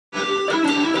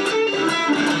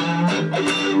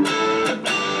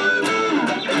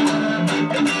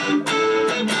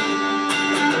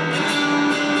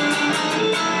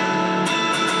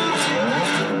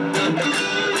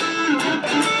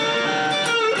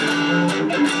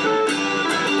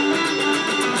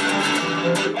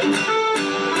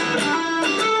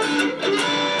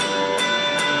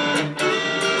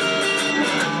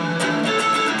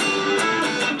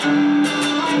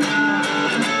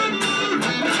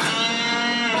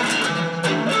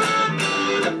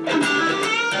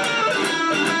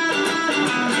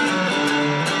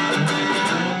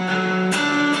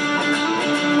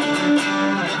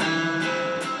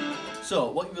So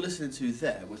what you were listening to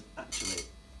there was actually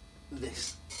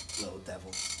this little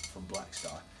devil from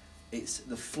Blackstar. It's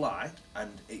the Fly,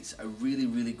 and it's a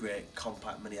really great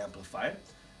compact mini amplifier.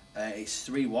 It's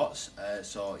 3 watts,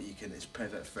 so you can. It's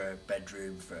perfect for a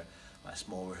bedroom, for like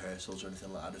small rehearsals or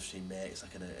anything like that. I've seen mates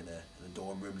like in a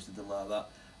dorm room or something like that.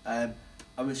 And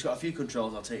it's got a few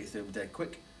controls. I'll take you through them dead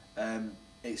quick.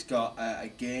 It's got a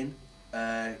gain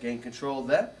control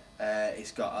there.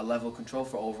 It's got a level control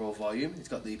for overall volume. It's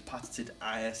got the patented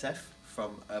ISF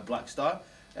from Blackstar.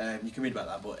 You can read about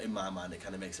that, but in my mind it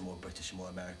kind of makes it more British and more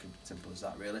American. Simple as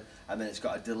that, really. And then it's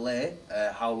got a delay,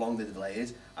 how long the delay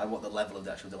is, and what the level of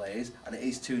the actual delay is. And it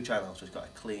is 2 channels, so it's got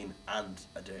a clean and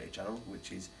a dirty channel,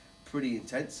 which is pretty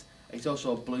intense. It's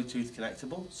also Bluetooth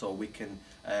connectable, so we can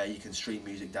you can stream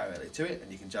music directly to it,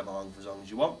 and you can jam along for as long as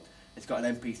you want. It's got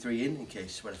an MP3 in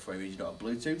case for any reason you don't have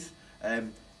Bluetooth.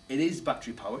 It is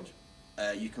battery powered.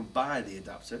 You can buy the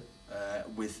adapter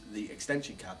with the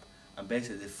extension cab, and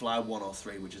basically the Fly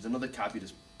 103, which is another cab you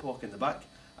just plug in the back,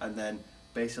 and then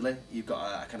basically you've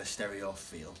got a kind of stereo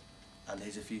feel. And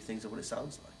here's a few things of what it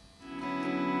sounds like.